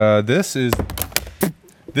This is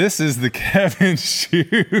the Kevin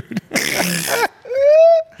shoot.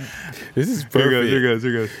 This is perfect. Here goes.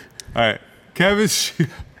 All right, Kevin shoot.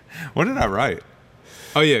 What did I write?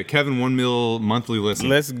 Oh yeah, Kevin 1 mil monthly listen.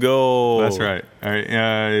 Let's go. That's right. All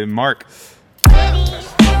right, Mark.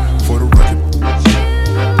 For the record.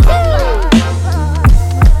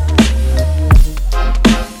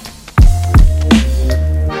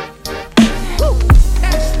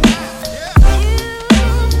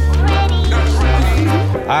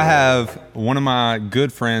 I have one of my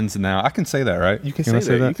good friends now. I can say that, right? You can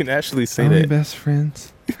say that. You can actually say My that. best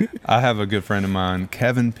friends. I have a good friend of mine,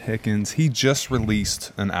 Kevin Pickens. He just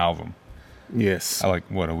released an album. Yes. Like,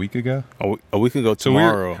 what, a week ago? A week ago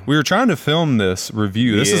tomorrow. We were trying to film this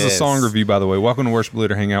review. This is a song review, by the way. Welcome to Worship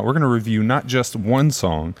Leader Hangout. We're going to review not just one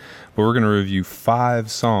song, but we're going to review 5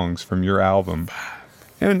 songs from your album.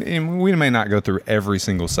 And we may not go through every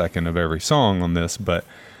single second of every song on this, but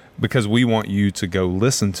because we want you to go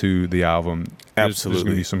listen to the album. There's going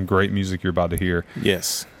to be some great music you're about to hear.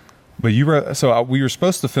 Yes. But we were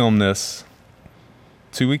supposed to film this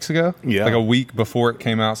 2 weeks ago, like a week before it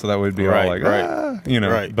came out, so that would be all like,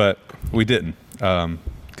 right. But we didn't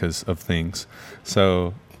because of things.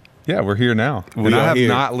 So yeah, we're here now, and I have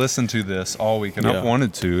not listened to this all week, and I've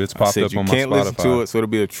wanted to. It's popped up on my Spotify. You can't listen to it, so it'll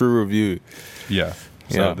be a true review. Yeah.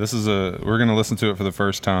 So this is we're gonna listen to it for the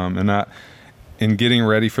first time, and in getting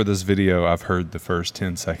ready for this video, I've heard the first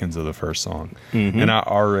 10 seconds of the first song, and I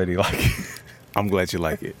already like it. I'm glad you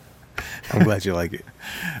like it. I'm glad you like it.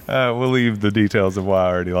 We'll leave the details of why I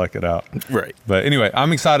already like it out. Right. But anyway,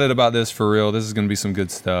 I'm excited about this for real. This is going to be some good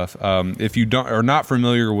stuff. If you are not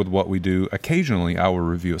familiar with what we do, occasionally I will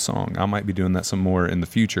review a song. I might be doing that some more in the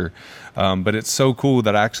future. But it's so cool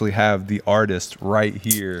that I actually have the artist right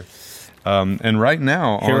here. And right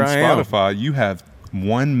now on Spotify, you have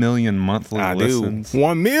 1 million monthly listens.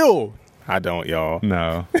 1 mil. I don't, y'all.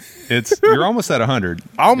 No, you're almost at 100.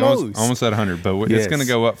 Almost at 100, but it's going to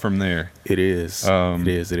go up from there. It is. It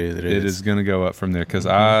is. It is going to go up from there because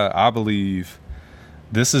I believe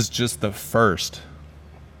this is just the first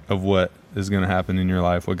of what is going to happen in your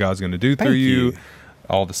life. What God's going to do through you,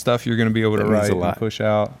 all the stuff you're going to be able to write and push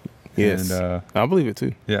out. Yes, and, I believe it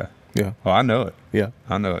too. Yeah. Yeah. Oh, I know it. Yeah,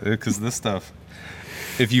 I know it because this stuff.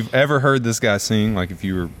 If you've ever heard this guy sing, like if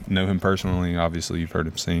you know him personally, obviously you've heard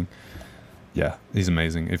him sing. Yeah, he's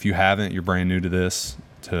amazing. If you haven't, you're brand new to this,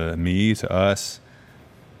 to me, to us.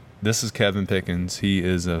 This is Kevin Pickens. He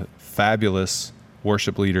is a fabulous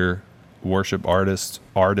worship leader, worship artist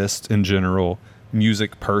in general,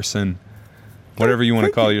 music person, whatever you want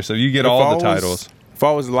to call yourself. You get all the titles. If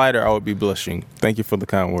I was lighter, I would be blushing. Thank you for the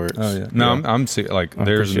kind words. Oh yeah. No, I'm like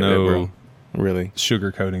there's no really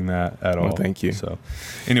sugarcoating that at all. Oh, thank you. So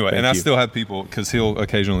anyway, I still have people because he'll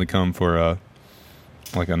occasionally come for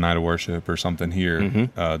like a night of worship or something here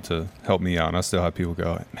to help me out, and I still have people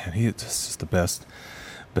go, man, he's just the best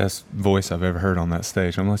voice I've ever heard on that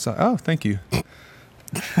stage. I'm like, oh, thank you.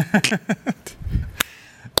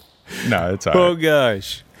 No, it's all right. Oh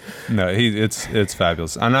gosh, no, it's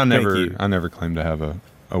fabulous, and I never claimed to have a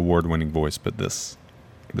award-winning voice, but this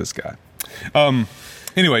guy.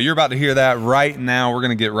 Anyway, you're about to hear that right now. We're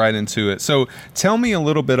gonna get right into it. So tell me a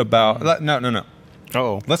little bit about no.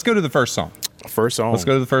 Oh, let's go to the first song. Let's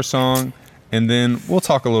go to the first song, and then we'll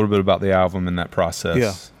talk a little bit about the album and that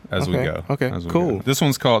process as we go. Okay, cool. This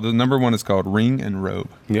one's called, the number one is called Ring and Robe.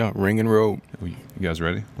 Yeah, Ring and Robe. You guys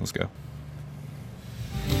ready? Let's go.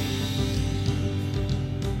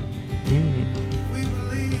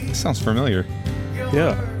 It sounds familiar.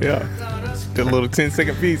 Yeah. Did a little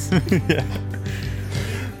 10-second piece. Yeah.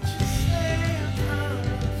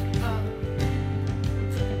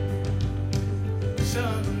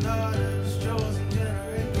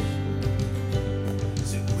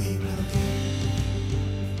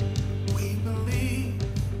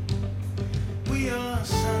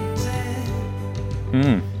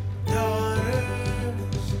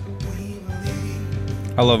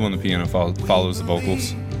 I love when the piano follows the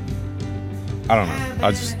vocals. I don't know.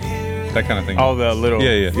 I just, that kind of thing. Oh, the little.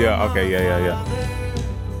 Yeah. Yeah, okay, yeah.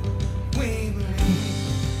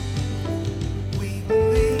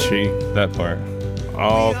 She. That part.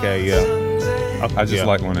 Oh, okay, yeah. I just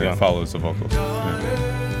like when it follows the vocals. Yeah.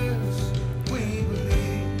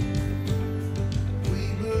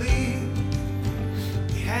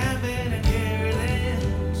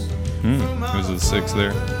 There's a 6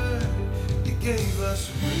 there.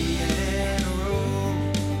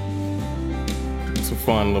 It's a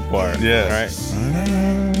fun little part. Yeah. Right?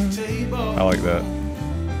 I like that.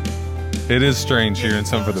 It is strange hearing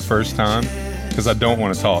some for the first time because I don't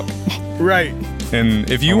want to talk. Right. And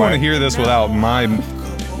if you want to hear this without my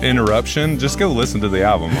interruption, just go listen to the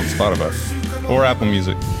album on Spotify or Apple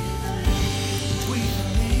Music.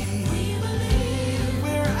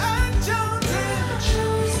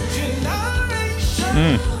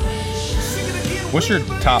 What's your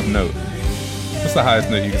top note? What's the highest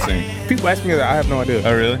note you can sing? People ask me that. I have no idea.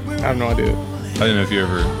 Oh, really? I have no idea. I didn't know if you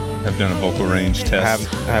ever have done a vocal range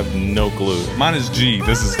test. I have no clue. Mine is G.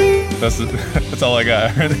 That's all I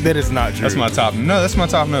got. That is not true. That's my top. No, that's my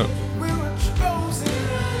top note.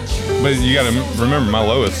 But you got to remember, my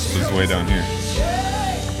lowest was way down here.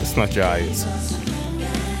 It's not your highest.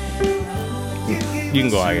 You can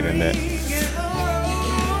go higher than that.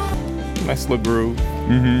 Nice little groove.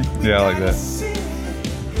 Yeah, I like that.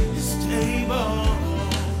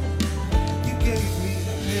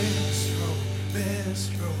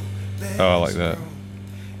 Oh, I like that.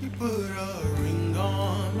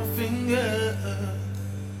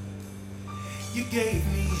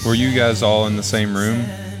 Were you guys all in the same room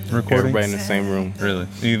recording? Everybody in the same room. Really?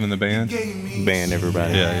 Even the band? Band,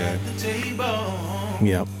 everybody. Yeah.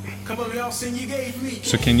 Yep.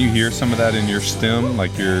 So can you hear some of that in your stem,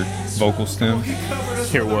 like your vocal stem?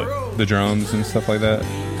 Hear what? The drums and stuff like that?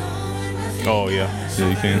 Oh, yeah. Yeah,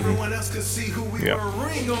 you can. Yep.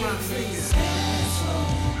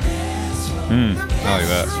 I like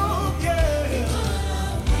that.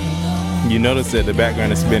 You notice that the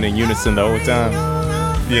background has been in unison the whole time?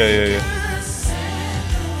 Yeah.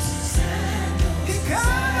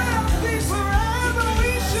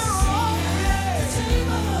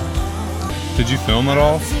 Did you film it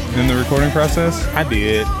all in the recording process? I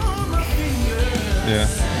did. Yeah.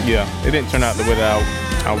 Yeah. It didn't turn out the way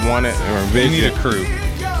that I wanted or You envisioned. need a crew.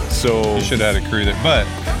 So, You should have had a crew there, but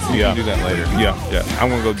you Yeah. can do that later. yeah. Yeah. I'm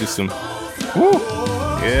going to go do some. Woo!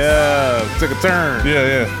 Yeah. Took a turn.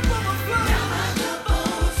 Yeah.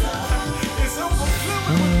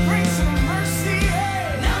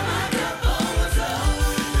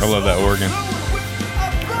 I love that organ.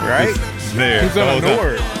 Right? There. He's on the the whole time.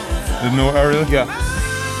 Nord. The Nord, oh, really? Yeah.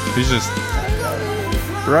 He's just,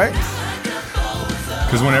 Right?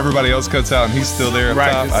 because when everybody else cuts out and he's still there up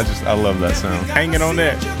Right, top, it's- I love that sound. Hanging on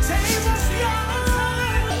that.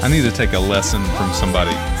 I need to take a lesson from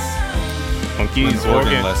somebody. On keys, An organ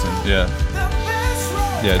organ. lesson. Yeah.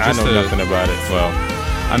 Yeah, I just know to, nothing about it. Well,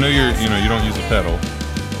 I know you don't use a pedal.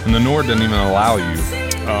 And the Nord doesn't even allow you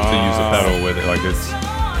to use a pedal with it. Like it's,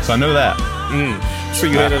 so I know that. So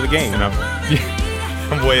you ahead of the game. And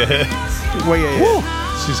I'm way ahead. Way ahead.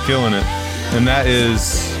 She's killing it. And that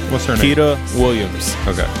is, what's her name? Keita Williams.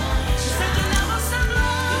 Okay.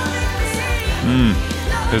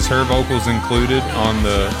 Is her vocals included on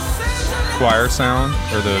the choir sound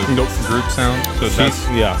or the Nope. group sound? So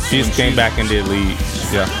that's, She just came back and did lead.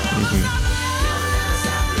 yeah.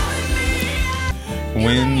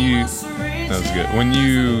 When you, that was good. When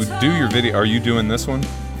you do your video, are you doing this one?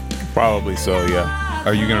 Probably so, yeah.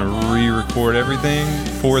 Are you gonna re-record everything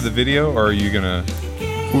for the video, or are you gonna?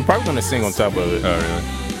 We're probably gonna sing on top of it. Oh,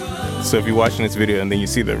 really? So if you're watching this video and then you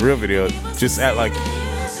see the real video, just act like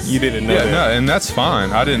you didn't know Yeah, that. no, and that's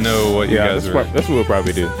fine. I didn't know what you guys were. that's what we'll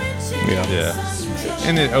probably do. Yeah. Yeah,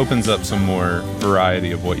 and it opens up some more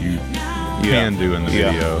variety of what you can do in the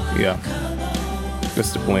video, Yeah.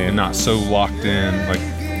 That's the plan. and not so locked in. Like,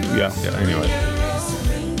 Yeah. yeah. Anyway,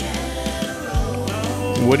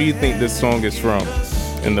 What do you think this song is from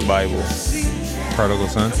in the Bible? Prodigal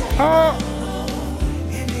Son.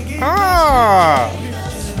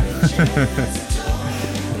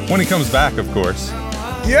 When he comes back, of course.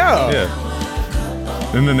 Yeah. Yeah.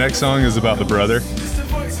 Then the next song is about the brother.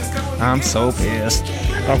 I'm so pissed.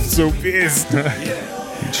 I'm so pissed.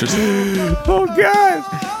 Just, Oh God.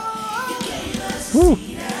 Whew.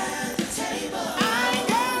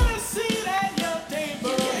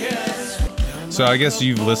 so I guess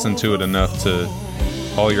you've listened to it enough to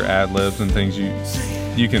all your ad libs and things.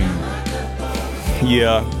 You can.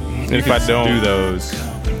 Yeah. You If can I don't do those.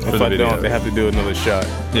 If I don't, they have to do another shot.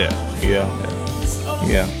 Yeah. Yeah.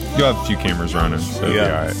 Yeah. You'll have a few cameras running, so it'll be all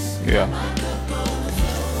Yeah. right. Yeah.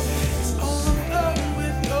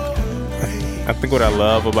 I think what I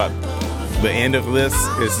love about the end of this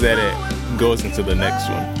is that it goes into the next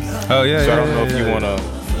one. Oh yeah. So yeah, I don't know yeah, if you yeah. want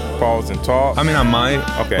to pause and talk. I mean, I might.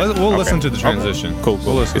 Okay. We'll Okay. listen to the Okay. transition. Cool.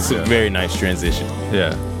 We'll listen It's to a it. very nice transition.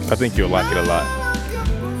 Yeah. I think you'll like it a lot.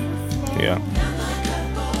 Yeah.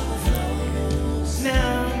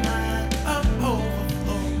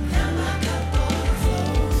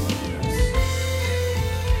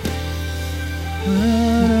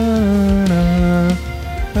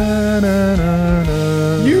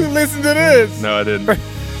 You listen to this. No, I didn't.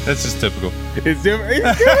 That's just typical. It's different.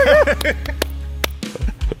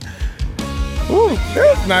 Ooh,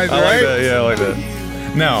 that's nice, I like right? that. Yeah, I like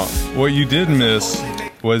that. Now, what you did miss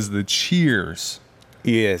was the cheers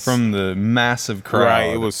Yes. from the massive crowd.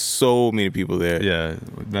 Right. It was so many people there. Yeah,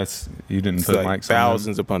 that's you didn't It's put like mics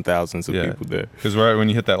thousands upon thousands of people there. Because right when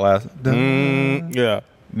you hit that last, Yeah.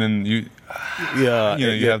 then you Yeah.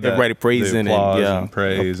 you have that, everybody praising the applause and and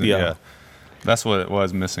praise and yeah. that's what it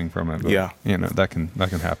was missing from it. But, Yeah. that can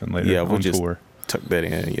happen later Yeah, on we'll just tour. tuck that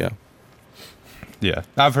in. Yeah. Yeah,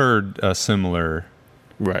 I've heard a similar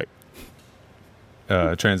Right.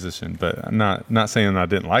 transition, but not saying I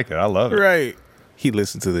didn't like it. I love it. Right. He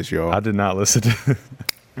listened to this, y'all. I did not listen to it.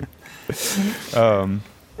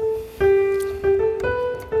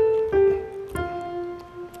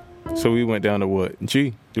 So we went down to what?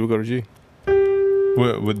 G. Did we go to G?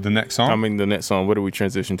 With the next song? I mean, the next song. What did we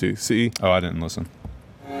transition to? C. Oh, I didn't listen.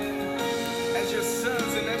 As your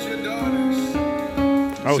sons and as your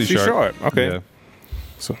daughters. Oh, C C sharp. sharp. Okay. Yeah.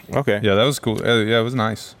 So okay. Yeah, that was cool. Yeah, it was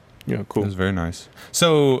nice. Yeah. It Cool. was very nice.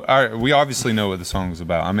 So, all right, we obviously know what the song was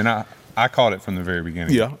about. I mean, I caught it from the very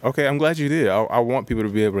beginning. Yeah. Okay. I'm glad you did. I want people to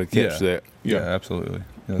be able to catch that. Yeah, absolutely.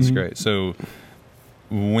 Yeah, that's great. So,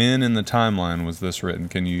 when in the timeline was this written?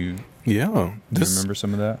 Can you Yeah. remember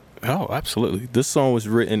some of that? Oh, absolutely. This song was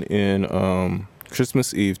written in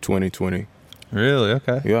Christmas Eve 2020. Really?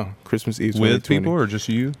 Okay. Yeah. Christmas Eve 2020. With people or just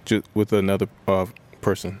you? Just with another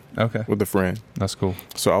person, Okay. with a friend. That's cool.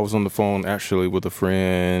 So I was on the phone actually with a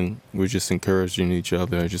friend. We were just encouraging each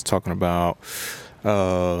other, just talking about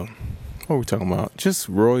what were we talking about? Just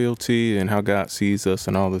royalty and how God sees us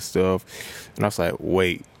and all this stuff. And I was like,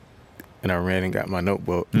 wait. And I ran and got my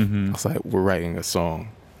notebook. Mm-hmm. I was like, we're writing a song.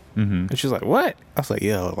 Mm-hmm. And she's like, what? I was like,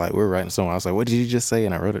 yeah, like we're writing a song. I was like, what did you just say?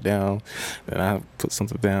 And I wrote it down. And I put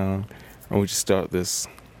something down. And we just started this,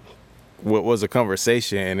 what was a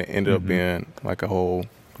conversation, and it ended up being like a whole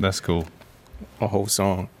That's cool.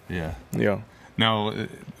 song. Yeah. Yeah. Now,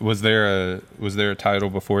 was there a title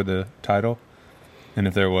before the title? And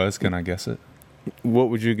if there was, can I guess it? What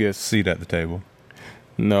would you guess? Seat at the table.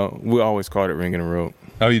 No, we always called it Ringing the Rope.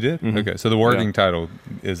 Oh, you did? Mhm. Okay, so the working Yeah. title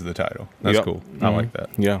is the title. That's Yep. cool. I like that.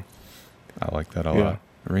 Yeah. I like that a Yeah. lot.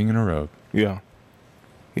 Ringing a rope. Yeah.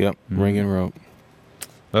 Yep. Mhm. Ringing Rope.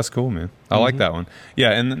 That's cool, man. I like Mhm. that one.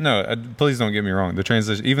 Yeah, and no, please don't get me wrong. The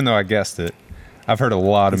transition, even though I guessed it, I've heard a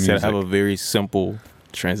lot of He said music. have a very simple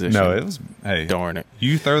transition. No, it was. Hey, Darn it.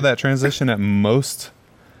 you throw that transition at most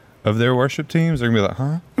of their worship teams, they're gonna be like,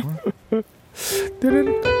 "Huh?"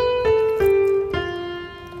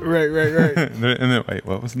 Right. and then wait,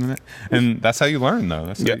 what was the next? And that's how you learn, though.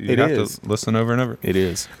 That's Yeah, how you it have is. to listen over and over. It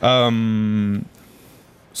is.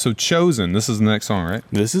 So Chosen. This is the next song, right?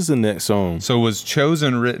 This is the next song. So was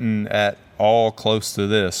Chosen written at all close to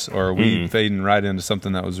this, or are we fading right into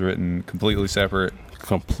something that was written completely separate?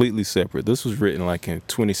 Completely separate. This was written like in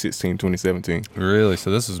 2016, 2017. Really? So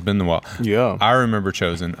this has been a while. Yeah. I remember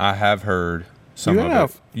Chosen. I have heard some You of have.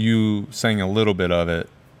 it. You sang a little bit of it.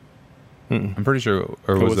 Mm-mm. I'm pretty sure,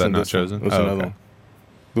 or It was that wasn't not this one. Chosen? It was another one.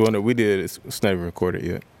 The one that we did is it's not even recorded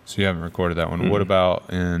yet. So you haven't recorded that one. What Mm-mm. about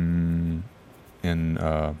in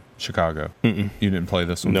Chicago? Mm-mm. You didn't play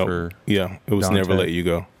this one Nope. for. Yeah. It was Dante. Never Let You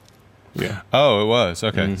Go. Yeah. Oh, it was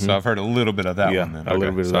okay. Mhm. So I've heard a little bit of that Yeah, one. Then a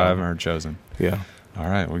little bit of so that I one. haven't heard Chosen. Yeah. All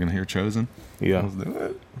right, we're gonna hear Chosen. Yeah. Let's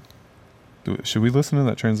do it. Should we listen to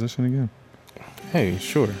that transition again? Hey,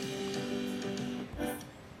 sure.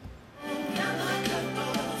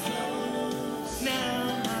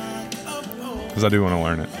 Because I do want to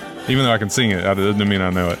learn it, even though I can sing it. That doesn't mean I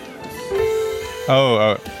know it.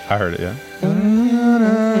 Oh, I heard it. Yeah.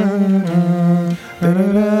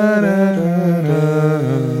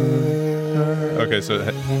 Okay, so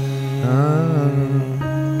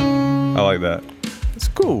I like that. It's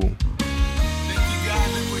cool. Thank you, God,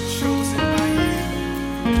 that we're chosen by you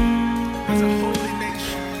as a holy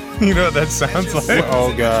nation. You know what that sounds like?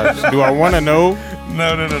 Oh, gosh. Do I want to know?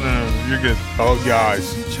 No. You're good. Oh,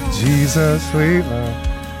 gosh. Jesus, sweet love.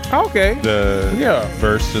 Okay. The Yeah.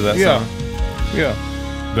 verse to that Yeah. song. Yeah.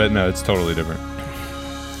 But no, it's totally different.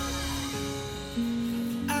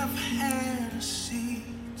 I've had a seat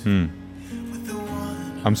Hmm. with the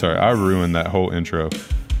one. I'm sorry, I ruined that whole intro. Thank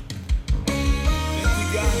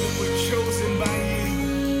you, God, that we're chosen by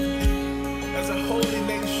you as a holy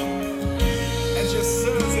nation, as your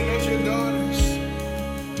sons and as your daughters.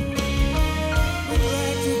 We're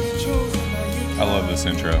glad to be chosen by you. I love this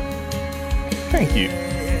intro. Thank you.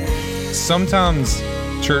 Sometimes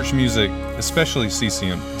church music, especially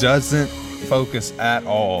CCM, doesn't focus at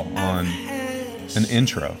all on an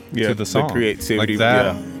intro to the song. The creativity. like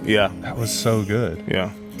that. Yeah. That was so good.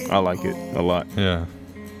 Yeah. I like it a lot. Yeah.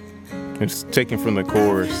 It's taken from the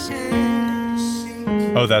chorus.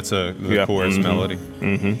 Oh, that's the Yeah. chorus Mhm. melody.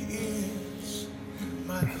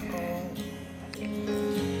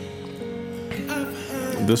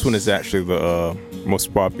 This one is actually the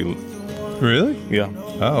most popular. Really? Yeah,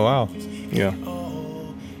 Oh, wow. yeah.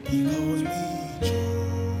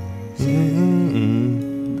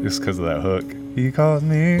 Just because of that hook. He calls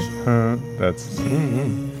me.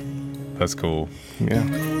 That's cool. Yeah.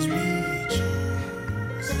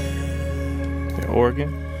 The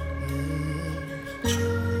organ.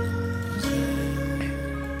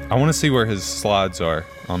 I want to see where his slides are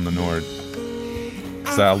on the Nord.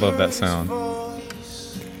 Because I love that sound.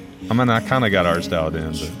 I mean, I kind of got ours dialed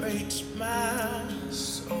in, but Breaks my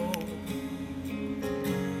soul.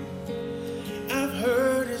 I've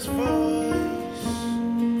heard his voice,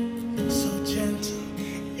 so gentle,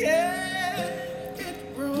 yeah, it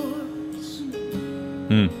roars.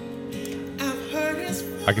 I've heard his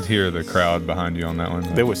voice. I could hear the crowd behind you on that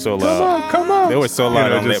one. They were so loud. Come on. They were so loud You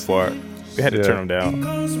know, on just- that part. They had to Yeah. turn them down.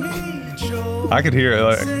 Calls me joy. I could hear it.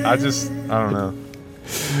 Like, I don't know.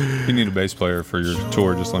 If you need a bass player for your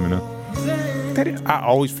tour, just let me know. I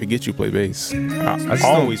always forget you play bass. I just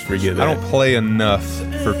always don't- forget that. I don't play enough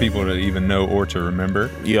for people to even know or to remember.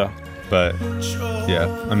 Yeah, But yeah,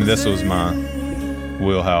 I mean, this was my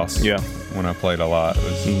wheelhouse. Yeah. When I played a lot, it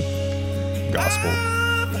was gospel.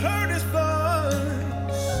 I've heard his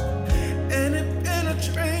voice, and it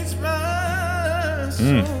penetrates my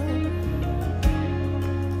soul.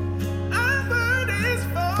 I've heard his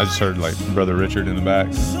voice. I just heard like Brother Richard in the back.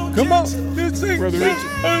 Come on, dude, sing, Brother sing. Richard.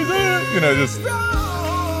 You know, just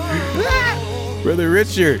Brother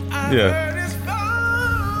Richard. yeah. Heard his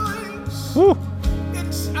voice. Woo.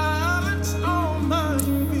 It's silence on my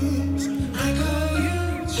feet. I call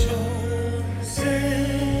you chosen.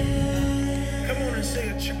 Come on and say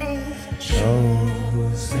it, chosen.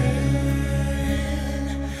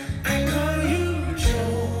 I call you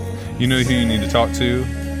chosen. You know who you need to talk to?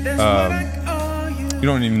 That's what I call you. You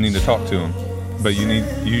don't even need to talk to him, but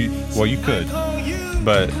well, you could,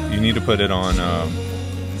 but you need to put it on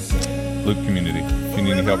Loop Community. If you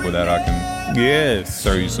need any help with that, I can Yes.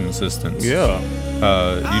 throw you some assistance. Yeah.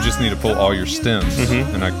 You just need to pull all your stems,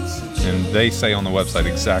 and they say on the website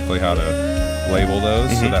exactly how to label those,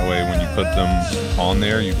 so that way when you put them on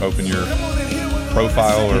there, you open your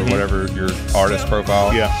profile or whatever your artist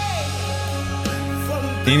profile. Yeah.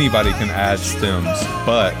 Anybody can add stems,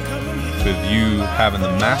 but with you having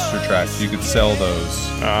the master tracks, you could sell those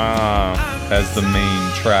as the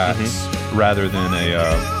main tracks rather than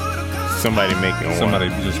Somebody making one. somebody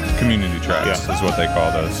just community tracks Yeah. is what they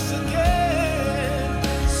call those.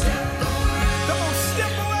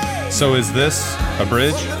 So is this a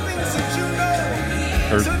bridge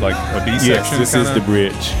or like a B section? Yes, this is kinda? the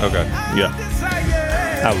bridge. Okay. Yeah.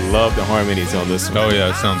 I love the harmonies on this one. Oh yeah,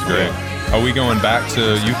 it sounds great. Are we going back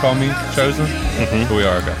to You Call Me Chosen? We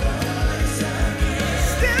are. Okay.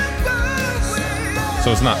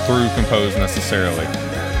 So it's not through composed necessarily.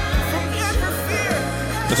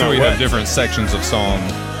 That's why not we what? have different sections of song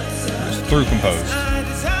through composed.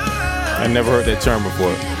 I never heard that term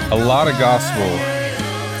before. A lot of gospel.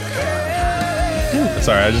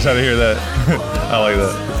 Sorry, I just had to hear that. I like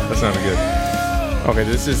that. That sounded good. Okay,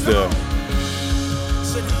 this is the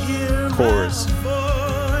chorus.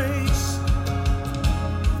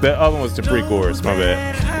 The other one was the pre-chorus. My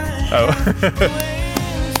bad. Oh.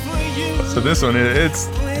 So this one, it's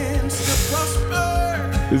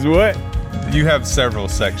Is what? you have several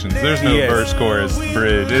sections. There's no Yes. verse, chorus,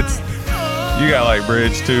 bridge. You got like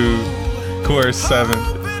bridge 2, chorus 7.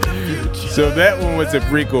 So that one was the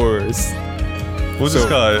pre-chorus. We'll just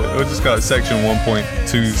call it section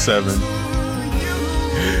 1.27.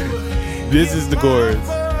 This is the chorus.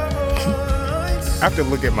 I have to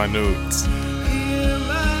look at my notes.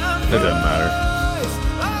 It doesn't matter.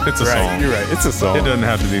 It's a song. You're right. It's a song. It doesn't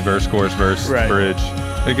have to be verse, chorus, verse, Right. bridge.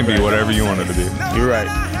 It can be whatever you want it to be. You're right.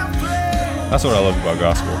 That's what I love about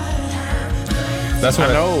gospel. That's what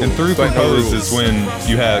I know, and through but no compose rules. is when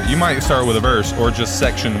you might start with a verse or just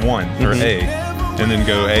section 1 or A, and then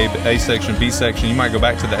go A section, B section. You might go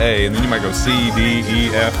back to the A, and then you might go C, D, E,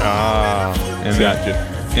 F, and Gotcha. then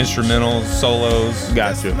instrumentals, solos,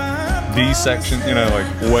 Gotcha. D section. You know,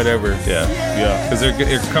 like Whatever. yeah, Yeah. because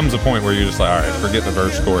there comes a point where you're just like, all right, forget the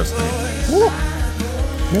verse, chorus thing.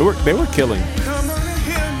 They were killing.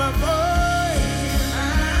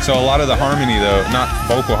 So a lot of the harmony, though, not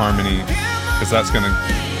vocal harmony, because that's going to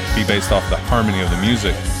be based off the harmony of the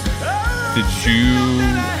music. Did you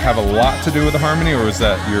have a lot to do with the harmony, or was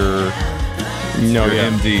that your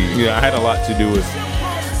MD? Yeah, I had a lot to do with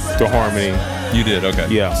the harmony. You did, okay.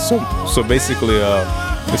 Yeah. So basically,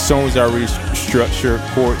 the songs are already structured,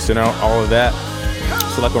 chords, and all of that.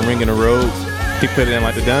 So like on Ring in the Road, he put it in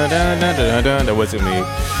like the dun dun dun dun dun. That wasn't me,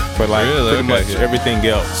 but like Really? pretty Okay, much yeah. everything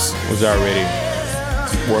else was already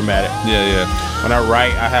formatted. Yeah. When I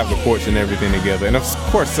write, I have the chords and everything together, and of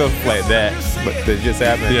course stuff like that. But that just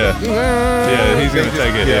happened. Yeah. Yeah, he's gonna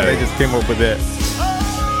take it, yeah. They just came up with that.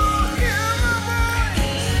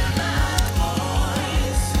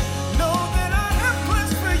 Know that I have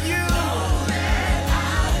plans for you.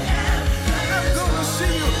 I'm gonna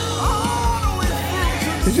see you all the way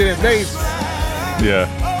through to This shit, they, Yeah.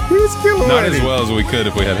 he's killing Not already. as well as we could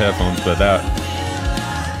if we had headphones, but that.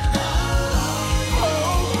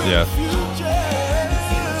 Yeah.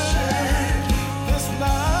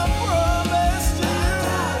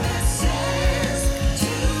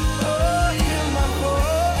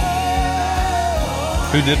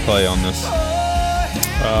 Who did play on this?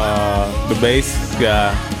 The bass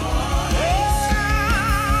guy.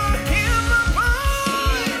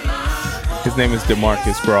 His name is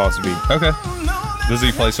DeMarcus Crosby. Okay. Does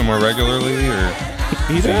he play somewhere regularly or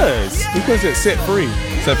He does. He plays at Set Free.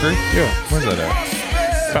 is that free? Yeah. Where's that at?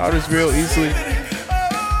 Powdersville, easily.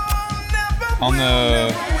 On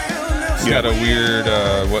the. It's got a weird,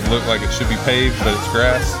 what looked like it should be paved, but it's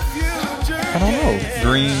grass. I don't know.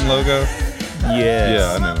 Green logo. Yes.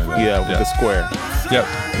 Yeah, I know that. Yeah, with Yeah. the square. Yep.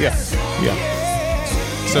 Yeah.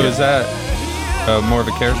 Yeah. So is that more of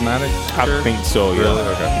a charismatic? I shirt? think so, yeah. Really?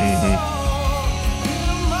 Okay. Mm-hmm.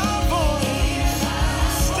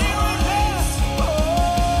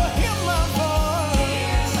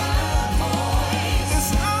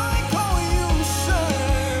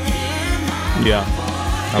 Yeah.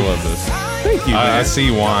 I love this. Thank you, I man.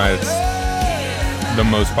 see why it's the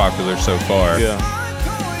most popular so far. Yeah.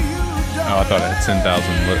 Oh, I thought it had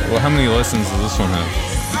 10,000. Well, how many listens does this one have?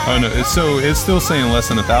 Oh no, it's still saying less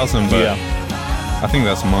than 1,000, but Yeah. I think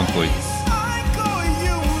that's monthly.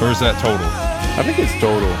 Or is that total? I think it's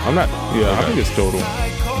total. I'm not. Yeah, I Okay. think it's total.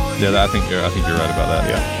 Yeah, I think you're right about that.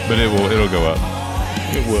 Yeah. But it'll go up.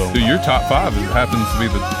 It will. Dude, your top 5 happens to be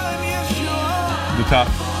the top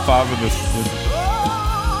 5 of this.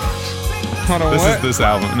 Hold on, This what? is this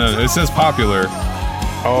album. No, it says popular,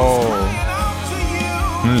 Oh.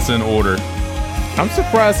 and it's in order. I'm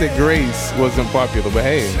surprised that Grace wasn't popular, but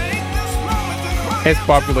hey. As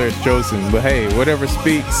popular as Chosen, but hey, whatever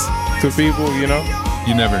speaks to people, you know?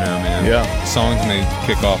 You never know, man. Yeah. Songs may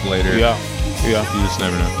kick off later. Yeah. Yeah. You just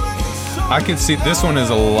never know. I could see this one is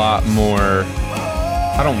a lot more.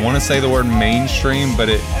 I don't want to say the word mainstream, but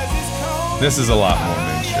this is a lot more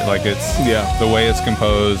mainstream. Like it's Yeah. the way it's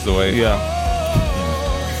composed, the way Yeah.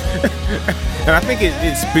 And I think it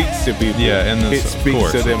speaks to people. Yeah, and this- it of speaks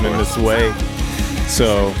course, to them of in course. this way.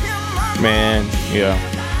 So, man, yeah.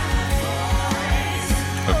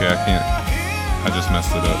 Okay, I can't. I just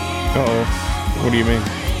messed it up. Uh-oh. What do you mean?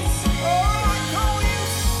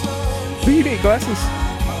 Do you need glasses?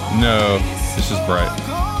 No, it's just bright.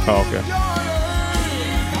 Oh, okay.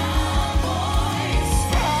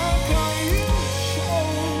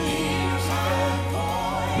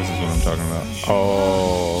 This is what I'm talking about.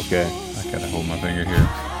 Oh, okay. I gotta hold my finger here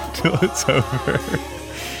till it's over.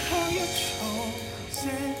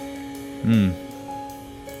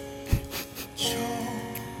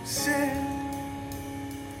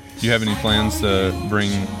 Do you have any plans to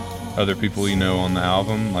bring other people you know on the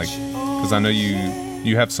album? Like, because I know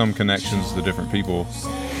you have some connections to different people.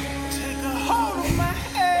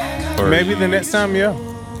 Or Maybe the next time, yeah.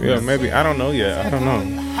 Yeah, maybe. I don't know yet. I don't know.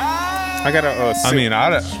 I gotta. I mean,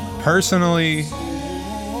 personally,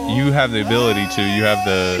 you have the ability to. You have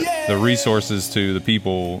the resources to. The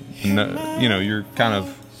people. You know, you're kind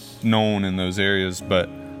of known in those areas, but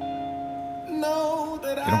you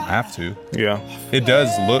don't have to. yeah. It does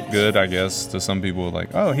look good, I guess, to some people. Like,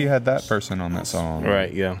 oh, he had that person on that song,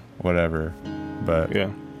 Right. Yeah. Whatever. But Yeah.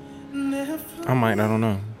 I might. I don't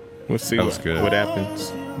know. We'll see That was good. what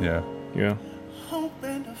happens. yeah. Yeah. Hope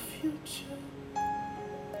and a future.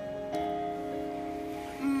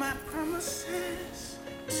 My promises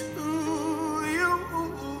to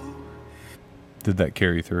you. Did that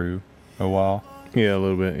carry through a while? Yeah. A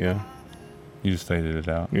little bit. Yeah. You just faded it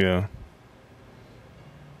out. Yeah.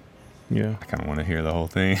 Yeah. I kind of want to hear the whole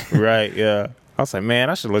thing. Right. Yeah. I was like, man,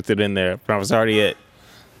 I should have looked it in there, but I was already at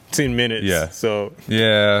 10 minutes. Yeah. So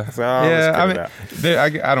Yeah, So I'll just yeah. cut I it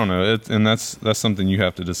mean, out. I don't know, and that's something you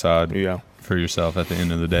have to decide yeah. for yourself at the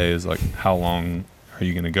end of the day. Is like, how long are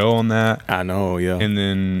you going to go on that? I know. Yeah. And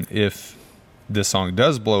then if this song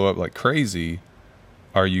does blow up like crazy,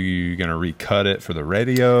 are you going to recut it for the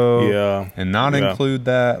radio? Yeah. and not Yeah. include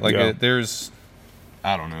that? Like, Yeah.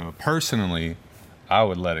 I don't know. Personally, I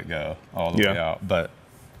would let it go all the Yeah. way out, but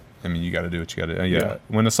I mean, you got to do what you got to do. Yeah.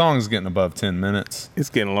 When a song's getting above 10 minutes, It's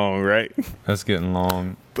getting long, right? that's getting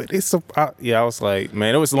long. But it's I was like,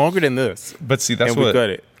 man, it was longer than this. But see, that's And we what. got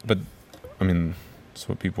it. But I mean, that's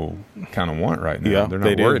what people kind of want right now. Yeah, They're they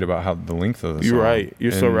not do. worried about how the length of the song. You're right.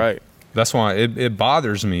 You're so And right. That's why it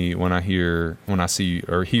bothers me when I see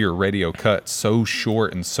or hear radio cuts so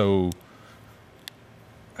short and so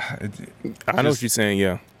I know what you're saying.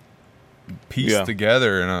 Yeah. pieced Yeah.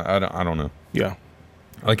 together, and I don't know. Yeah.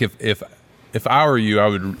 Like if I were you, I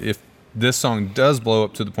would, if this song does blow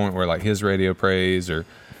up to the point where like his radio praise or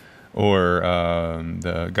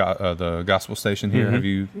the gospel station here,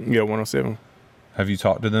 Mm-hmm. Yeah. 107. have you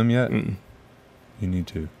talked to them yet? Mm-mm. You need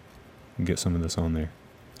to get some of this on there,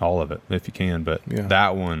 all of it if you can. But Yeah.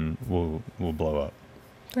 that one will blow up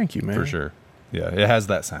Thank you, man. for sure. Yeah, it has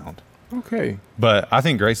that sound. Okay. But I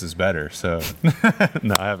think Grace is better. So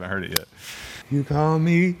no, I haven't heard it yet. You call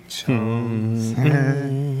me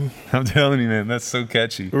chosen. I'm telling you, man, that's so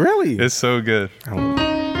catchy. Really? It's so good.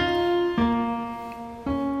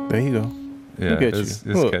 There you go. Yeah, Look at it's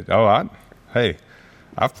you. Look. catchy. Oh, hey,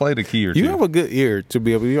 I've played a key or two. You have a good ear to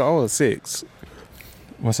be able. You're all a 6.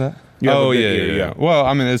 What's that? You have a Oh good yeah, ear, yeah, yeah. yeah. Well,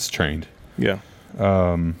 I mean, it's trained. Yeah.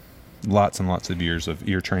 Lots and lots of years of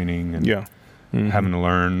ear training and Yeah. having to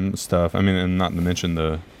learn stuff. I mean, and not to mention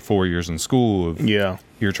the 4 years in school of Yeah.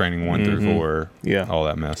 ear training 1 through 4. Yeah. all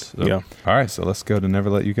that mess. So, Yeah. All right, so let's go to Never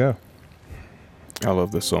Let You Go. I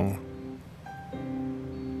love this song.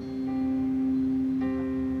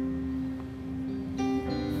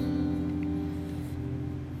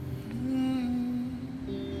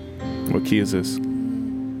 What key is this?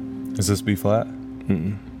 Is this B flat?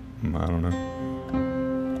 Mm-mm. I don't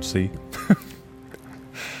know. C.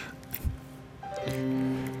 Let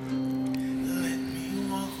me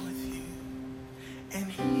walk with you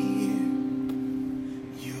and hear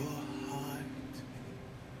your heart.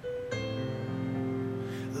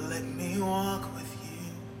 Let me walk with you,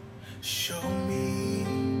 show me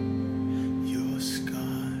your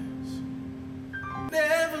scars.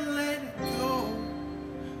 Never let it go.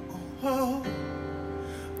 Oh, oh,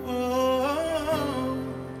 oh.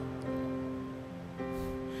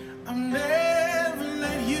 I'll never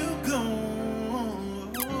let you go.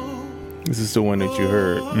 This is the one that you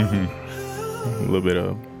heard. A little bit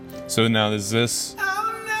of. So now is this?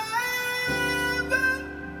 I'll never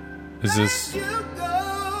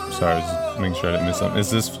Sorry, just making sure I didn't miss something. Is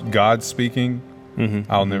this God speaking?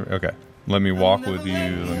 I'll never. Okay. Let me walk with you.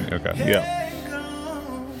 Okay. Yeah.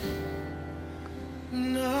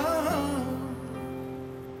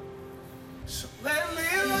 So let me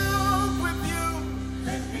walk with you.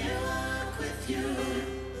 Let me walk with you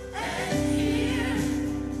and hear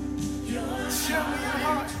your Show me your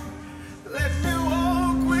heart. Let me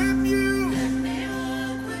walk with you. Let me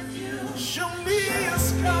walk with you. Show me your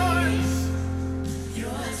scars.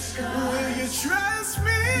 Your scars. Will you trust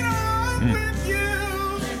me to walk with you?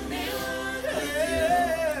 Let me walk with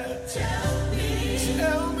you.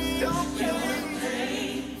 Tell me your pain.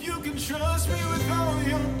 You can trust me with all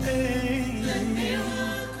your pain. Let me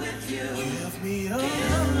walk with you. Give me your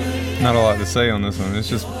Not a lot to say on this one. It's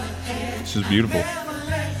just beautiful. never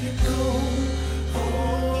let you go.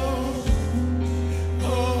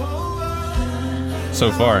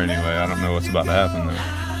 So far, anyway. I don't know what's about to happen though.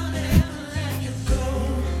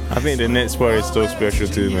 I think the next part is so special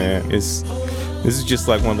too, man. This is just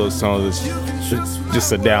like one of those songs that's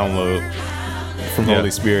just a download from Yeah. Holy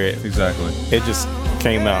Spirit. Exactly. It just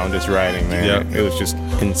came out on this writing, man. Yeah. It was just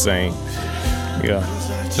insane. Yeah.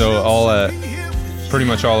 So pretty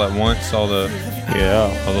much all at once, all the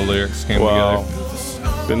lyrics came Well,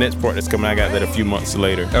 together. the next part that's coming, I got that a few months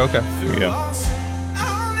later. Okay. Yeah.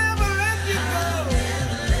 I'll never let you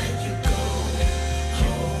go.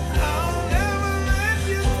 I'll never let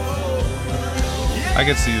you go. I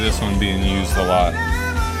could see this one being used a lot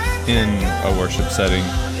in a worship setting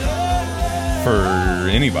for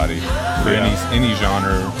anybody, for Yeah. any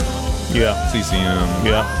genre, Yeah. CCM,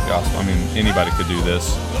 Yeah. gospel. I mean, anybody could do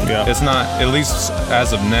this. Yeah. It's not, at least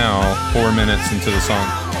as of now, 4 minutes into the song,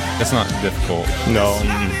 it's not difficult. No.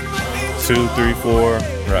 2, 3, 4.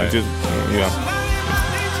 Right. Just, yeah.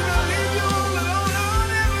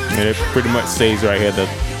 And it pretty much stays right here. The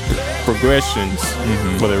progressions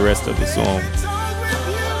for the rest of the song.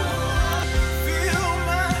 Feel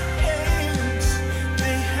my hands,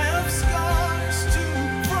 they have scars too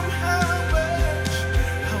from how much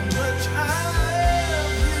I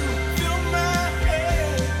love you. Feel my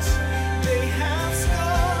hands, they have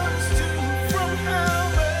scars too from how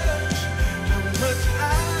much I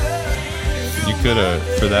love you. You could have,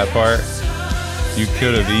 for that part, you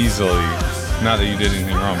could have easily, not that you did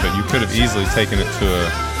anything wrong, but you could have easily taken it to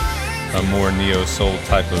a more neo soul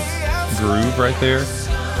type of groove right there,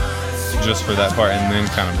 just for that part, and then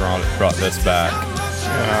kind of brought this back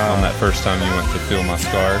on that first time you went to Feel My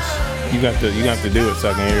Scars. You got to do it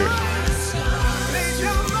so I can hear it.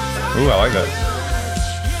 Ooh, I like that.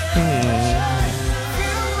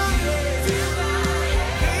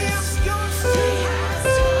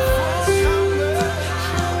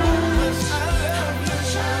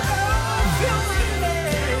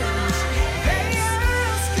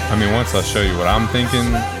 I mean, once I show you what I'm thinking,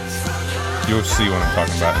 you'll see what I'm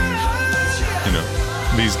talking about. And, you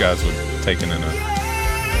know, these guys would take it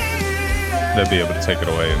they'd be able to take it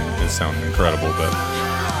away and it sound incredible.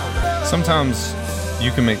 But sometimes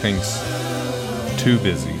you can make things too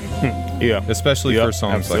busy. Yeah. Especially for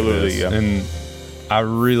songs like this. Yeah. And I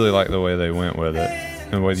really like the way they went with it.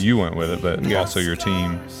 And the way you went with it, but also your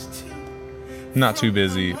team. Not too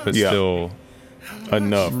busy, but still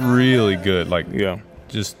Enough. really good. Like, Yeah.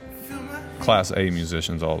 just class A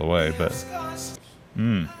musicians all the way. But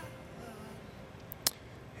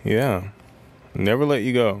Yeah. Never Let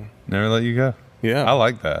You Go. Never Let You Go. Yeah. I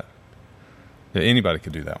like that. Yeah, anybody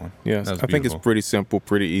could do that one. Yes. That was I think it's beautiful. pretty simple,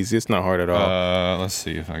 pretty easy. It's not hard at all. Let's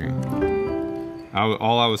see if I can.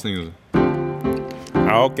 All I was thinking was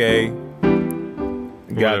Okay.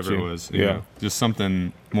 Got whatever you. it was. You Yeah. know, just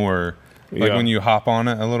something more like Yeah. when you hop on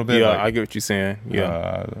it a little bit. Yeah, like, I get what you're saying.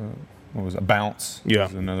 Yeah. What was it? Bounce. Yeah.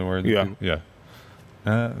 Is another word. Yeah. Yeah.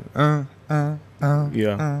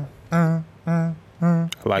 Yeah. I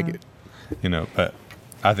like it. You know, but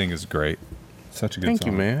I think it's great. Such a good Thank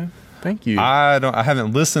song. you, man. Thank you. I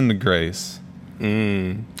haven't listened to Grace,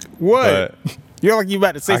 What? but You're like you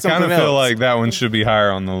about to say I kind something of else. feel like that one should be higher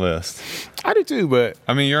on the list. I do too, but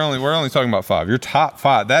I mean, we're only talking about 5. Your top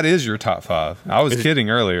 5. That is your top 5. I was kidding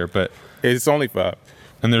earlier, but it's only 5.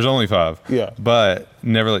 and there's only 5. Yeah. But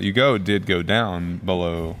Never Let You Go did go down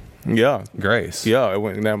below Yeah. Grace. Yeah, it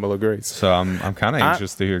went down below Grace. So I'm kind of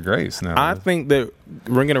anxious to hear Grace now. I think that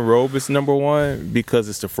Ringing a Robe is number 1 because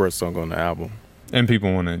it's the first song on the album. and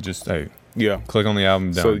people want to just Yeah. click on the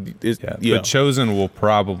album down. So yeah. But Chosen will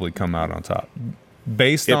probably come out on top.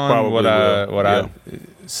 Based It on probably what will. I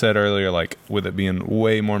said earlier, like with it being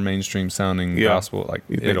way more mainstream sounding gospel, like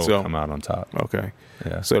You think it'll so? come out on top. Okay.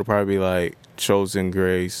 Yeah. So it'll probably be like Chosen,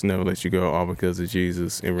 Grace, Never Let You Go, All Because of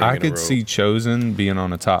Jesus, and Ringing I a could Robe. see Chosen being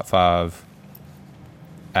on a top 5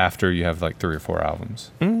 after you have like 3 or 4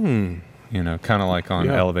 albums. You know, kind of like on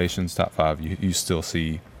Yeah. Elevation's top 5, you still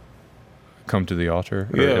see Come to the Altar,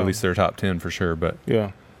 or Yeah. at least their top 10 for sure. But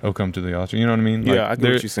Yeah. Oh, Come to the Altar, you know what I mean? Yeah, I get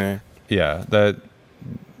there- what you're saying. Yeah,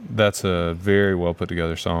 that's a very well put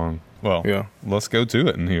together song. Well, Yeah. let's go to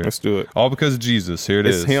it in here. Let's do it. All because of Jesus. Here it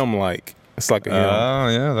is. It's him like. It's like a hymn. Oh,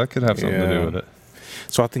 yeah, that could have something to Yeah. do with it.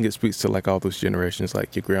 So I think it speaks to like all those generations,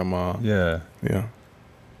 like your grandma. Yeah, Yeah.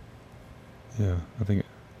 yeah. I think.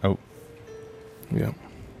 Oh, Yeah.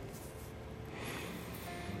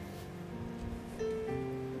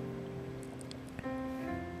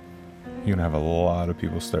 you're gonna have a lot of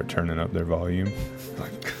people start turning up their volume.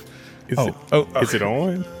 Like, Is oh, it, oh, is it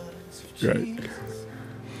on? Right.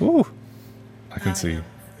 Woo. I can see.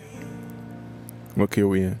 What key are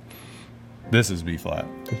we in? This is B flat.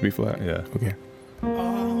 It's B flat. Yeah. Okay.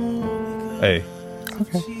 A.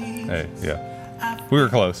 Okay. A. Yeah. We were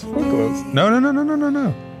close. We're close. No.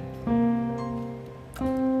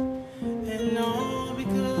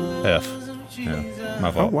 F. Yeah. My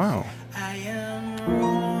Oh fault. wow. I am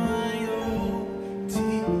royalty.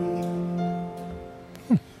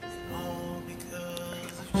 All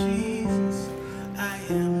because of Jesus, I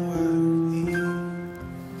am worthy.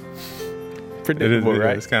 Predictable,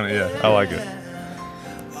 right? It's kind of, yeah. I like it.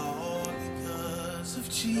 All because of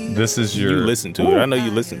Jesus. This is your. You listen to it. I know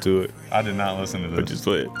you listen to it, I did not listen to this. but just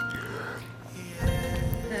play it.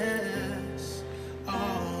 Yes.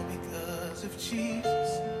 All because of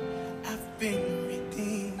Jesus, I've been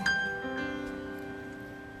redeemed.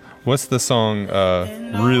 What's the song?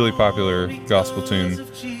 Really popular gospel tune.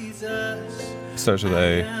 Jesus, Starts with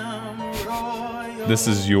A. I'm royal. This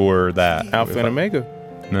is your that. Alpha and Omega.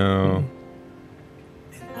 No.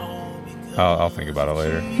 I'll think about it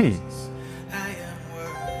later. I am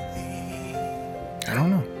worthy. I don't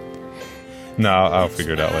know. No, I'll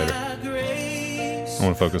figure it out later. Grace, I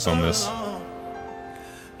want to focus on this.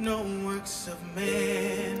 no works of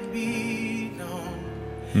man be known.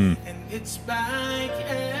 Hmm. And it's by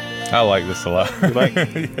I like this a lot. You like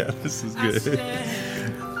it? Yeah, this is good.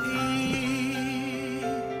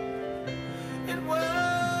 It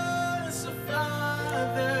was a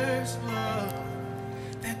father's love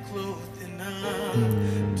that clothed and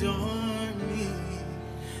adorned me.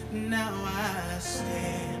 Now I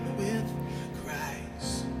stand with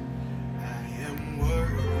Christ,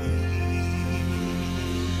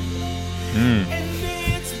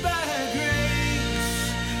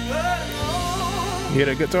 You hear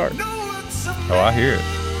that guitar? Oh, I hear it.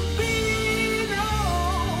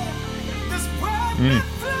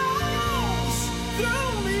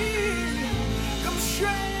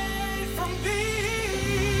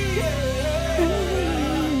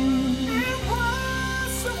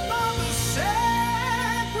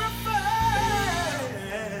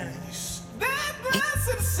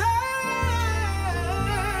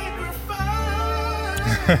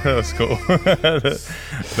 That was cool.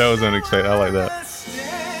 That was unexpected. I like that.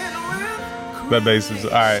 That bass is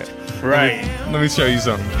all right. Right. Let me show you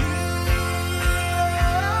something.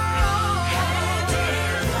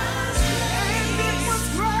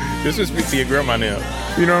 This will speak to your grandma now.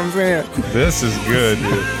 You know what I'm saying? This is good,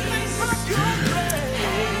 dude.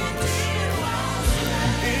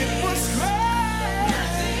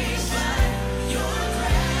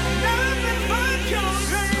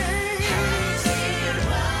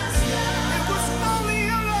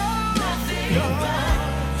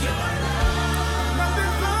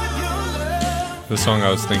 The song I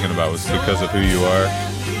was thinking about was Because of Who You Are.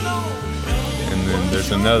 And then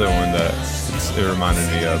there's another one that it reminded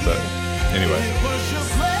me of, but anyway.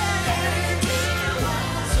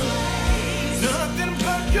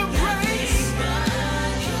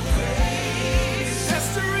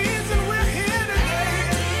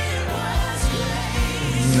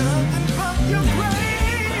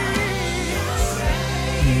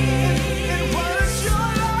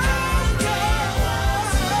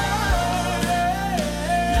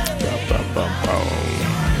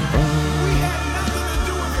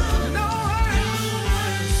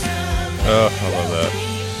 Oh, I love that.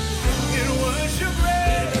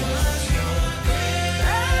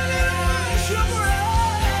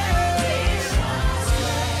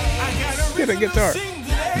 Get a guitar.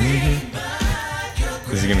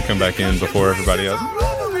 Is he going to come back in before everybody else?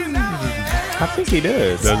 I think he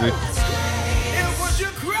does. Does he?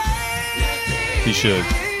 He should.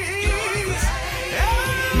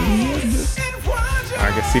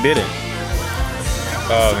 I guess he didn't.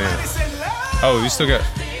 Oh, man. Oh, you still got...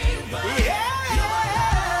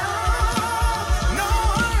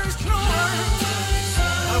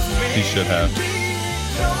 He should have.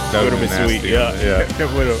 That would have been sweet. nasty. Yeah. Yeah. That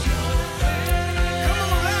would have.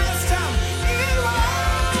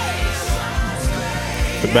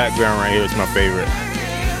 The background right here is my favorite.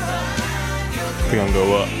 We're gonna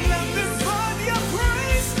go up.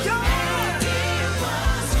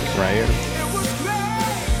 Right here.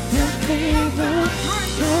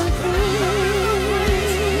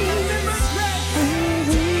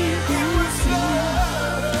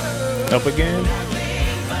 Up again.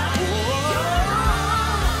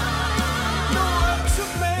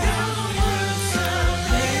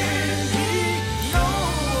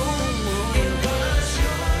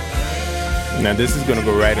 Now this is gonna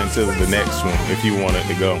go right into the next one if you want it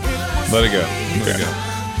to go. Let it go. Let it go.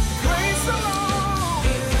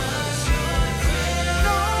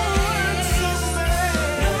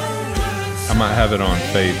 I might have it on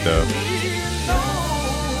fade though.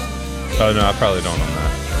 Oh no, I probably don't on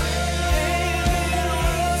that.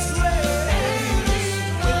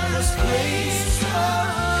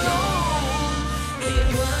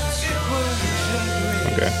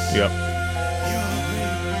 Okay. Yep.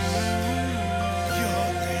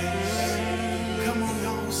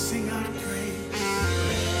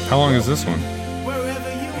 How long is this one?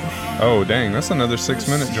 Oh dang, that's another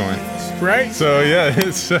 6-minute joint. Right? So yeah,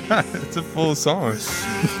 it's it's a full song.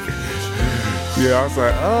 Yeah, I was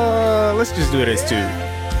like, let's just do it as 2.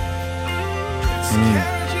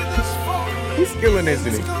 He's killing,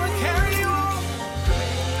 isn't he?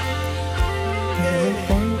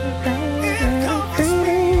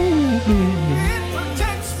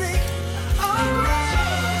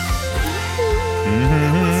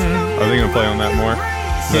 Are they gonna play on that more?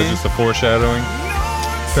 Is that just a foreshadowing?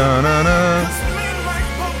 Da-na-na.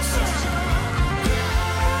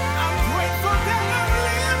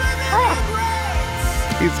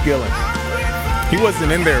 He's killing. He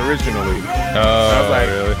wasn't in there originally. Oh, I was like,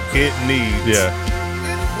 really? it needs Yeah.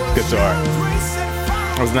 guitar.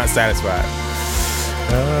 I was not satisfied.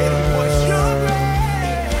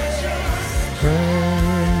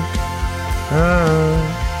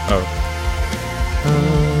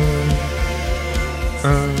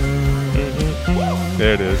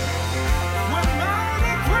 There it is.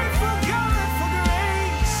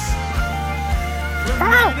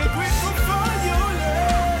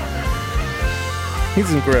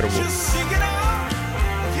 He's incredible.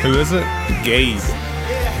 Who is it? Gabe.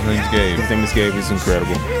 His name's Gabe. His name is Gabe. He's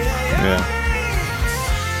incredible. Yeah.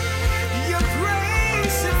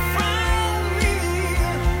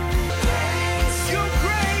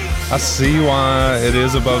 I see why it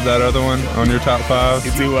is above that other one on your top 5.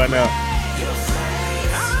 You see why now?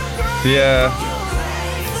 Yeah.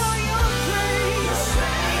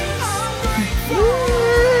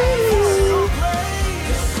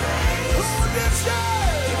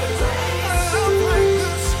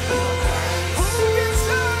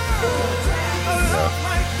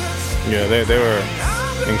 Yeah, they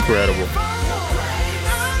were incredible.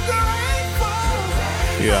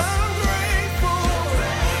 Yeah.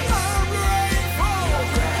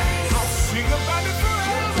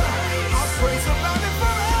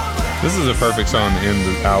 This is a perfect song to end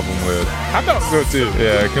the album with. I thought so too.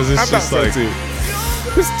 Yeah, because I it's thought just so like, too.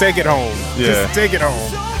 Just take it home. Yeah. Just take it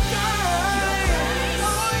home.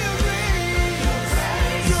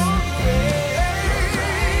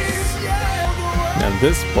 Now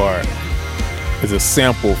this part is a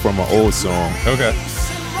sample from an old song. okay,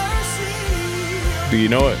 Do you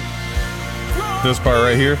know it? this part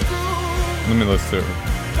right here. Let me listen to it.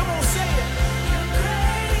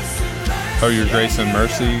 Oh, Your Grace and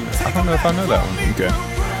Mercy. I don't know if I know that one. Okay.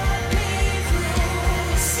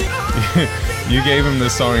 You gave him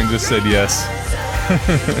this song and just said yes.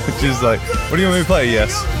 Just like, what do you want me to play?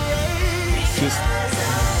 Yes.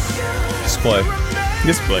 Just play.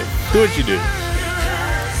 Just play. Do what you do.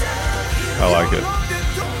 I like it.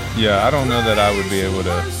 Yeah, I don't know that I would be able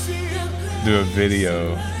to do a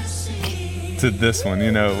video to this one,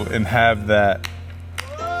 you know, and have that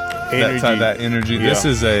energy. Yeah. This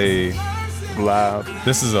is a Live.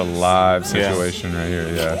 live situation right here.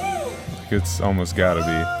 Yeah, like it's almost got to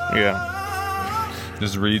be. Yeah.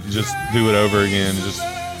 Just do it over again. Just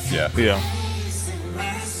yeah. Yeah.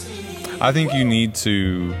 I think you need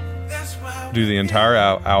to do the entire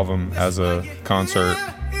album as a concert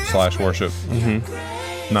 / worship.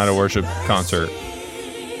 Not a worship concert.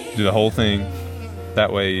 Do the whole thing.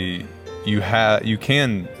 That way you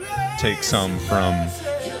can take some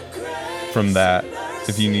from that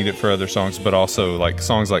if you need it for other songs, but also like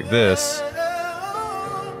songs like this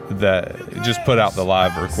that just put out the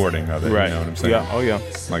live recording of it. Right. You know what I'm saying? Yeah. Oh yeah.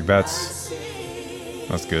 Like that's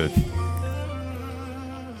good.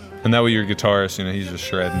 And that way your guitarist, you know, he's just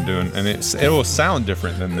shredding, and it will sound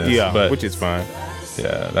different than this. Yeah. but Which is fine.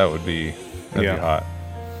 yeah, that'd be Yeah. hot.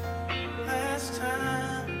 Last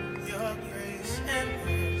time, your grace and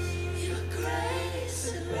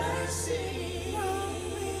mercy.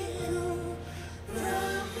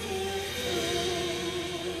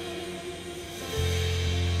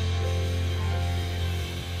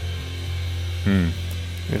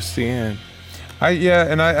 It's the end.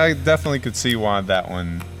 I definitely could see why that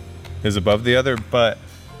one is above the other, but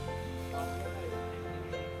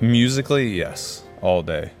musically, yes, all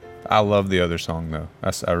day. I love the other song though.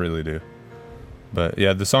 I really do. But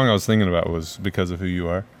yeah, the song I was thinking about was Because of Who You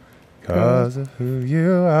Are. Because of who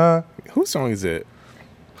you are. Whose song is it?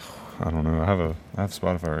 I don't know. I have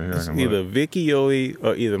Spotify right here. It's I can either look. Vicky Yowie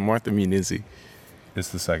or either Martha Munizzi. It's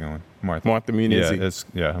the second one. Martha. Martha Munizzi.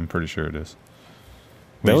 Yeah, I'm pretty sure it is.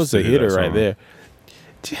 We That used was to a do that hitter right song. there.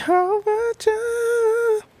 Jehovah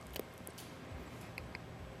Jireh,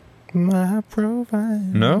 my provider.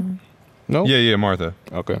 No? No. Yeah, Martha.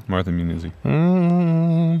 Okay. Martha Munizzi.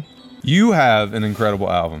 Mm. You have an incredible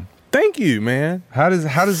album. Thank you, man. How does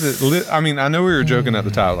it? I mean, I know we were joking at the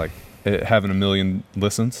top, like it having 1 million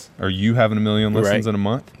listens, or you having 1 million listens Right. in a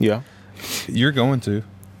month. Yeah, You're going to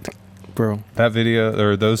bro. that video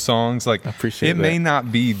or those songs. Like, I appreciate it. May that.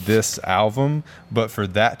 not be this album, but for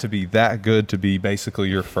that to be that good to be basically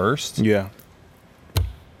your first. Yeah.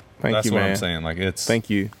 Thank That's you, what man. I'm saying. Like it's. Thank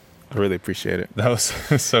you. I really appreciate it. That was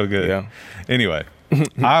so good. Yeah. Anyway,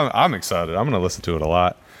 I'm excited. I'm gonna listen to it a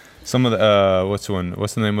lot. Some of the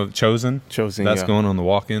what's the name of it? Chosen? Chosen, That's yeah. going on the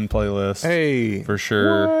walk-in playlist. Hey, For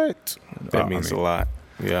sure. What? That I means mean, a lot.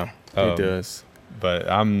 Yeah, it does. But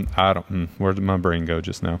I don't. Where did my brain go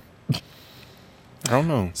just now? I don't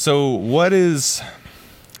know. So what is?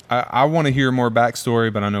 I want to hear more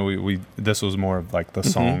backstory, but I know we this was more of like the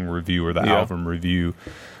song review or the Yeah. album review.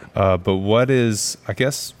 But what is, I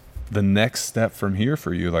guess, the next step from here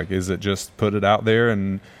for you? Like, is it just put it out there,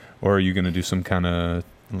 or are you going to do some kind of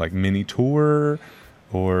like mini tour,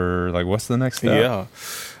 or like what's the next step? Yeah,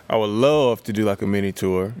 I would love to do like a mini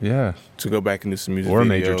tour Yeah. to go back and do some music Or a videos.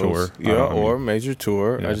 major tour. Yeah, I mean, or a major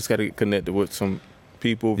tour. yeah. I just got to get connected with some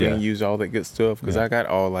people, Yeah. venues, all that good stuff. Because Yeah. I got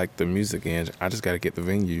all like the music end. I just got to get the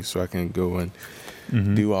venues so I can go and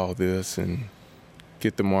Mhm. do all this and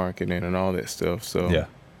get the marketing and all that stuff. So Yeah.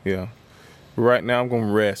 yeah. Right now I'm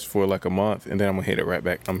gonna rest for like a month and then I'm gonna hit it right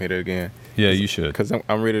back. I'm hit it again Yeah, you should. because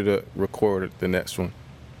I'm ready to record the next one,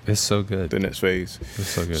 It's so good. the next phase. It's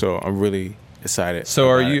so good. So I'm really excited. So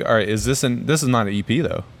are about you? it. All right. Is this this is not an EP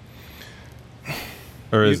though?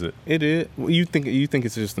 Or is it? It is. You think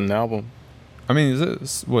it's just an album? I mean,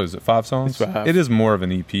 what is it? 5 songs? It's 5. It is more of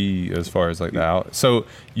an EP as far as like the out. So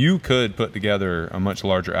you could put together a much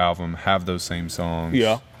larger album, have those same songs.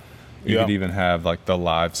 Yeah. You could even have like the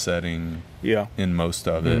live setting Yeah. in most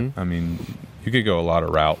of it. I mean, you could go a lot of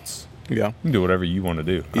routes. Yeah. You can do whatever you want to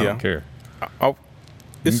do. I Yeah. don't care.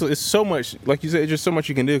 It's so much, like you said, it's just so much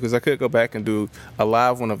you can do, because I could go back and do a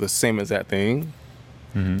live one of the same exact thing.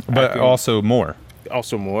 But also more.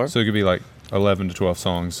 Also more. So it could be like 11 to 12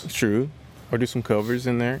 songs. True. Or do some covers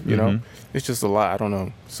in there, you know? It's just a lot. I don't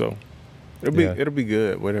know. So it'll be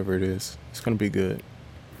good, whatever it is. It's going to be good.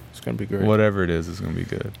 It's going to be great. Whatever it is, it's going to be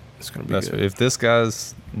good. It's going to be good. If this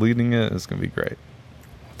guy's leading it, it's going to be great.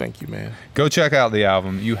 Thank you, man. Go check out the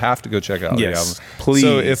album. You have to go check out the album. Please.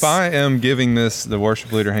 So if I am giving this the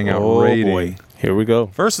Worship Leader Hangout rating, boy. Here we go.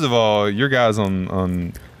 first of all, your guys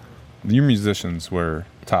on your musicians were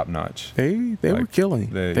top notch. They were Like, killing.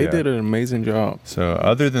 they- They yeah. did an amazing job. So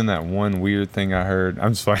other than that one weird thing I heard,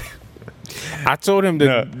 I'm just like, I told him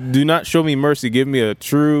to do not show me mercy. Give me a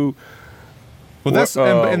true. well, that's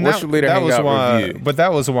and Worship Leader that was Hangout why. review. But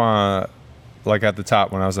that was why. Like at the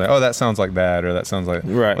top when I was like, oh, that sounds like bad, or that sounds like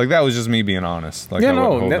Right. Like that was just me being honest. Like Yeah, I wasn't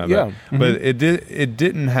no, holding that- that back. yeah. But it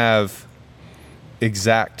didn't have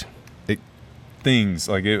exact things.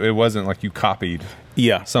 Like it wasn't like you copied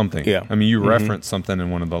Yeah. something. Yeah. I mean, you referenced something in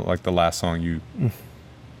one of the last song.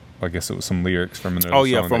 I guess it was some lyrics from another. Oh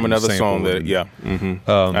yeah, song from that you another song sampled that and- yeah.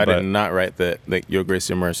 I but- did not write that. Like Your Grace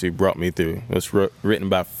and Mercy brought me through. It was written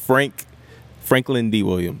by Franklin D.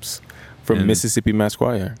 Williams from And- Mississippi Mass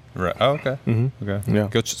Choir. Right. Oh, okay. Okay. Yeah.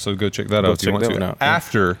 So go check that Go out if you check want that to. one out, yeah.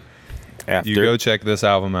 After After you go check this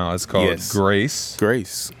album out, it's called Yes. Grace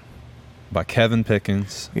Grace. by Kevin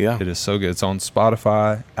Pickens. Yeah. It is so good. It's on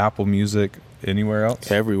Spotify, Apple Music, anywhere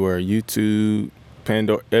else. Everywhere, YouTube,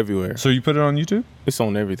 Pandora, everywhere. So you put it on YouTube? It's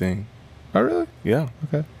on everything. Oh, really? Yeah.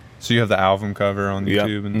 Okay. So you have the album cover on Yeah.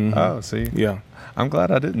 YouTube, and oh, see, Yeah. I'm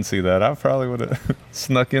glad I didn't see that. I probably would have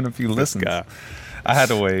snuck in a few listens. guy. I had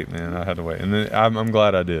to wait, man. I had to wait, and then I'm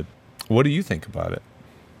glad I did. What do you think about it?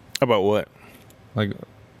 About what? Like,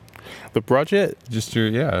 The project? just your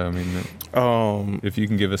I mean, if you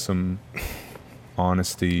can give us some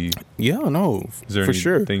honesty, Yeah, no. is there for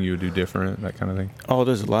sure. anything you would do different, that kind of thing? Oh,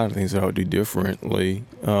 there's a lot of things that I would do differently.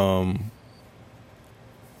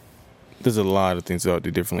 There's a lot of things that I would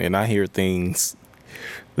do differently, and I hear things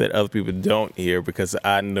that other people don't hear because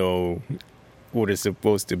I know what it's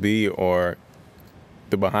supposed to be or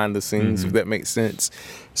the behind the scenes, if that makes sense.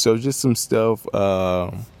 So just some stuff,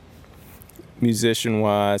 musician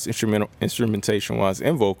wise, instrumentation wise,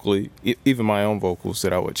 and vocally, even my own vocals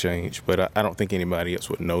that I would change. But I don't think anybody else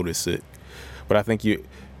would notice it. But I think I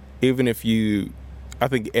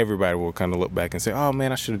think everybody will kind of look back and say, "Oh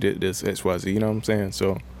man, I should have did this X, Y, Z." You know what I'm saying?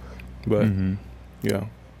 So, but yeah,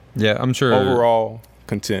 Yeah, I'm sure. overall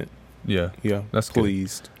content. yeah, Yeah, That's good.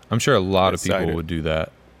 pleased. I'm sure a lot of Excited. people would do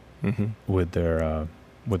that with their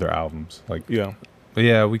albums. Like, Yeah,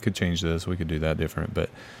 yeah, we could change this, we could do that different, but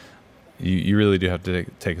you really do have to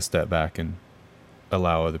take a step back and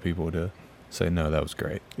allow other people to say, no, that was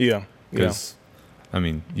great. yeah, yeah, Because, I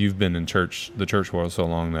mean, you've been in the church world so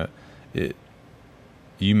long that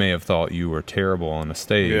you may have thought you were terrible on a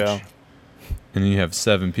stage. Yeah. And then you have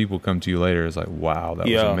 7 people come to you later. It's like, wow, that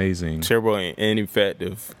was Yeah. amazing. terrible and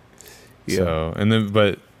effective. Yeah, So,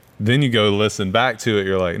 but then you go listen back to it.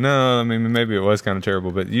 You're like, no, I mean, maybe it was kind of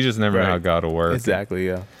terrible, but you just never know Right. how God will work. exactly.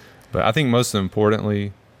 Yeah, But I think most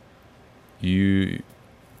importantly, you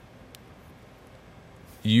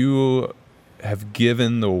have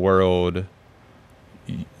given the world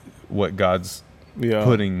what God's yeah,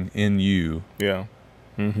 putting in you, yeah.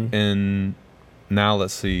 and now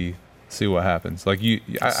let's see what happens. Like I See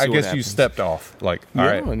guess what you happens. stepped off. Like, all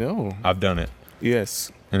right, no. I've done it,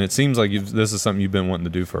 Yes, and it seems like this is something you've been wanting to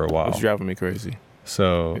do for a while. it's driving me crazy.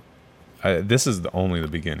 So this is only the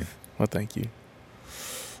beginning. Well, thank you.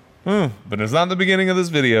 But it's not the beginning of this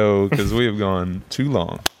video because we have gone too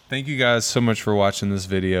long. Thank you guys so much for watching this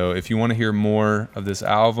video. If you want to hear more of this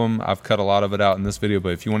album, I've cut a lot of it out in this video, but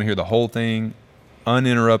if you want to hear the whole thing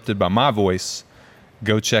uninterrupted by my voice,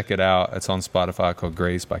 go check it out. It's on Spotify, called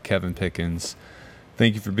Grace by Kevin Pickens.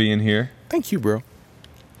 Thank you for being here. Thank you, bro.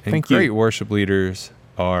 And Thank you. great worship leaders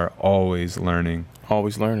are always learning.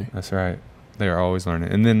 Always learning. That's right. They are always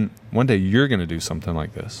learning. And then one day you're going to do something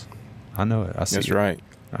like this. I know it. I see That's it. right.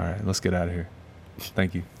 All right, let's get out of here.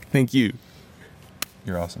 Thank you. Thank you.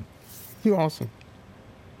 You're awesome. You're awesome.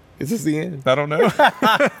 Is this the end? I don't know.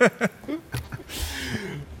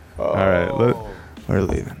 All right, we're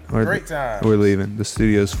leaving. Great time. We're leaving. The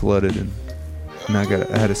studio's flooded, and and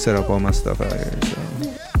I had to set up all my stuff out here.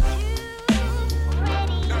 So